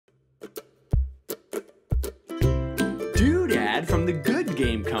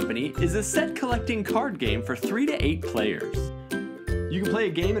Game Company is a set collecting card game for 3 to 8 players. You can play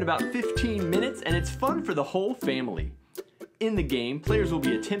a game in about 15 minutes and it's fun for the whole family. In the game, players will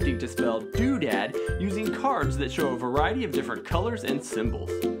be attempting to spell doodad using cards that show a variety of different colors and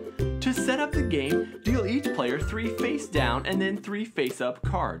symbols. To set up the game, deal each player 3 face down and then 3 face up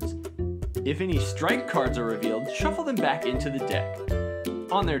cards. If any strike cards are revealed, shuffle them back into the deck.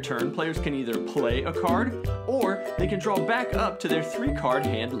 On their turn, players can either play a card or they can draw back up to their 3-card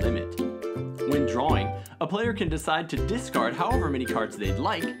hand limit. When drawing, a player can decide to discard however many cards they'd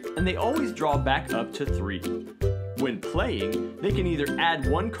like, and they always draw back up to 3. When playing, they can either add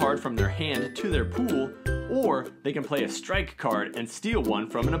 1 card from their hand to their pool, or they can play a strike card and steal one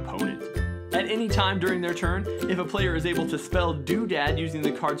from an opponent. At any time during their turn, if a player is able to spell doodad using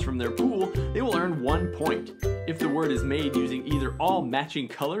the cards from their pool, they will earn 1 point. If the word is made using either all matching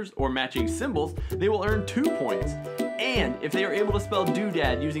colors or matching symbols, they will earn 2 points. And if they are able to spell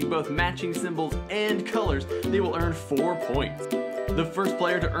doodad using both matching symbols and colors, they will earn 4 points. The first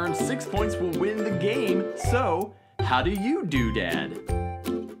player to earn 6 points will win the game, so how do you doodad?